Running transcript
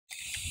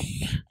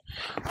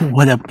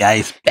What up,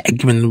 guys?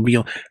 Back in the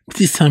video.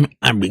 This time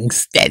I'm being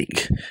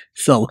static.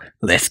 So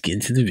let's get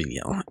into the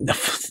video.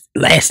 The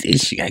last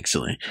issue,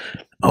 actually.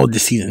 Oh,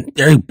 this season.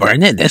 Derek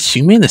Barnett, that's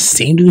Shuman, the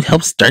same dude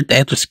helped start the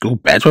after school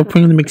basketball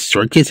program to make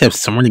sure kids have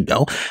somewhere to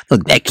go.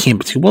 Look, that can't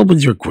be true. What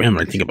would your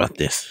grandmother think about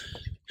this?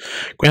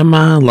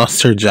 Grandma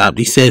lost her job.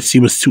 They said she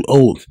was too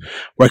old.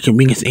 Working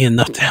weekends ain't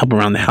enough to help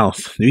around the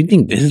house. Do you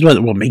think this is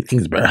what will make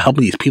things better?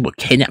 Helping these people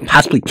kidnap,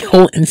 possibly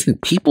kill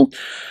innocent people?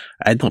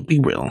 I don't be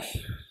real.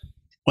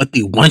 What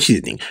they want you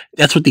to think.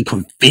 That's what they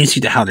convince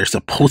you to how they're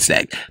supposed to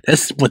act.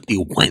 That's what they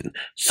want.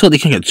 So they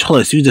can control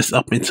us. Use us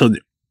up until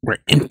we're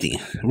empty.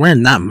 We're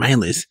not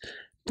mindless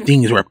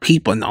things. We're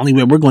people. And the only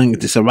way we're going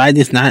to survive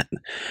this, not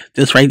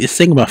just right this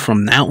thing, but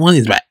from now on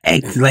is by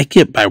acting like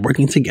it, by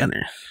working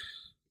together.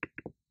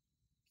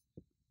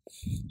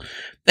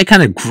 That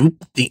kind of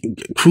group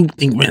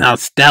think went out of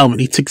style when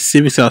he took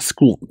civics out of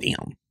school.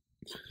 Damn.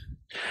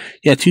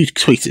 Yeah, two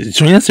choices.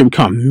 Join us or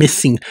become a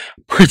missing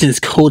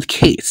person's cold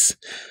case.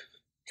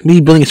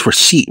 Community building is for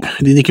sheep.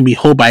 Then they can be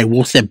held by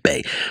wolves at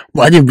bay.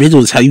 While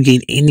individual is how you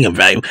gain anything of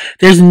value.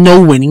 There's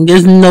no winning.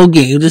 There's no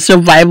game. There's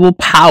survival,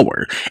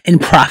 power,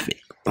 and profit.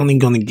 Only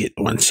gonna get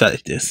one shot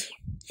at this.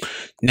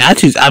 Now I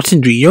choose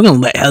option 3. You're gonna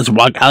let us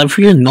walk out of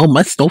here. No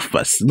muss, no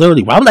fuss.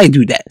 Literally, why would I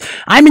do that?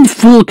 I'm in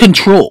full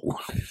control.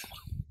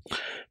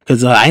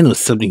 Because I know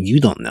something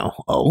you don't know.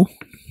 Oh?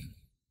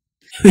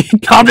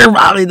 Calder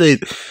Robin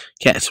did.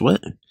 Catch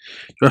what?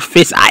 Your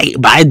fist,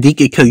 but I think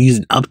it could use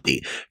an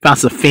update. Found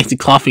some fancy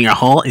cloth in your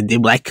hall and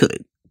did what I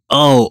could.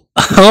 Oh,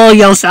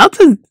 yo, shout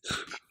to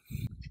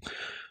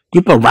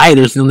group of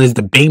rioters known as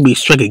the Bang Bang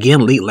struck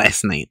again late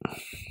last night.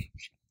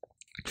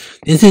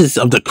 This is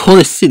of the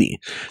coldest city.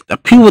 The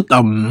people with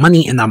the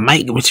money and the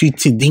might want you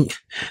to think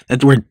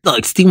that we're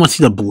thugs. They want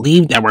you to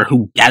believe that we're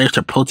who gathered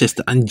to protest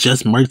the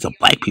unjust murders of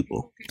black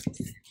people.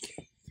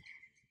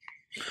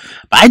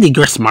 But I think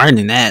you're smarter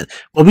than that.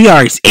 What we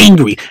are is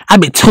angry. I've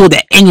been told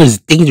that anger is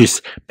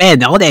dangerous. Bad,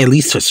 now all that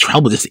leads to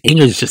trouble. This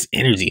anger is just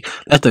energy.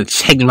 Left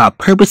unchecked without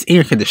purpose,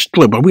 anger can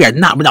destroy, but we are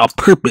not without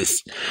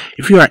purpose.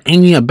 If you are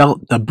angry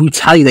about the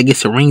brutality that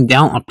gets to rain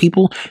down on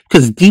people,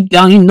 because deep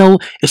down you know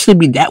it should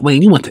be that way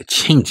and you want to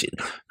change it.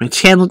 When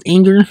channeled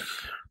anger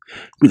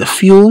be the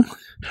fuel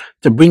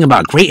to bring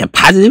about great and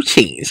positive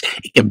change.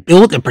 It can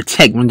build and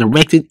protect. When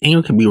directed,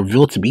 anger can be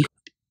revealed to be.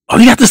 Oh,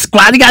 you got the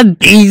squad. You got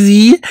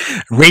Daisy,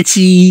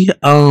 Richie.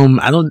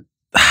 I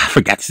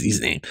forgot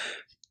his name.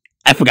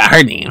 I forgot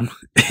her name.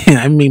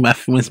 I made my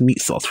friends meat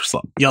sauce for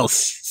something. Yo,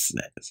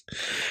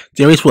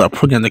 Darius will a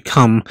program to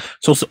come.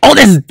 So, oh,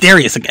 that's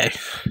Darius. Okay,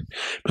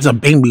 it's a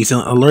babies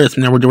and alerts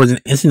whenever there was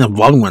an incident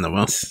involving one of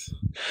us.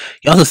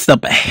 He also set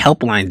up a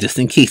helpline just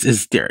in case.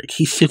 It's Derek.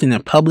 He's shifting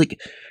in public.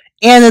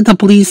 And that the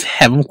police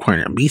have him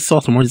cornered. Meat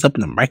sauce and words up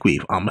in the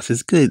microwave. Almost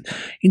as good.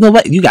 You know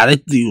what? You gotta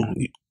do.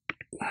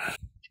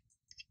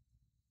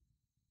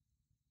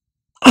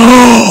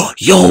 Oh,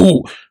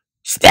 yo,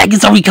 Stag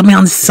is already coming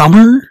out this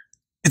summer.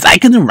 It's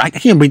Icon and Rocket. I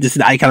can't break this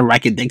in Icon and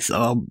Rocket next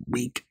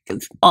week.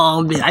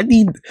 Oh man, I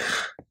need.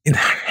 And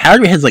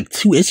Harry has like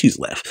 2 issues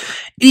left.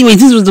 Anyways,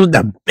 this was one of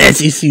the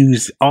best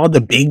issues. All the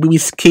big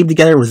movies came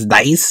together. It was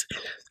nice.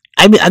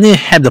 I didn't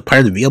have the part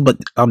of the video, but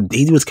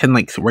Daisy was kind of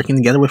like working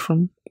together with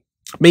him.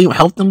 Maybe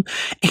help them.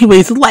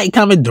 Anyways, like,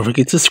 comment, don't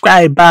forget to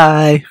subscribe.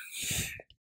 Bye.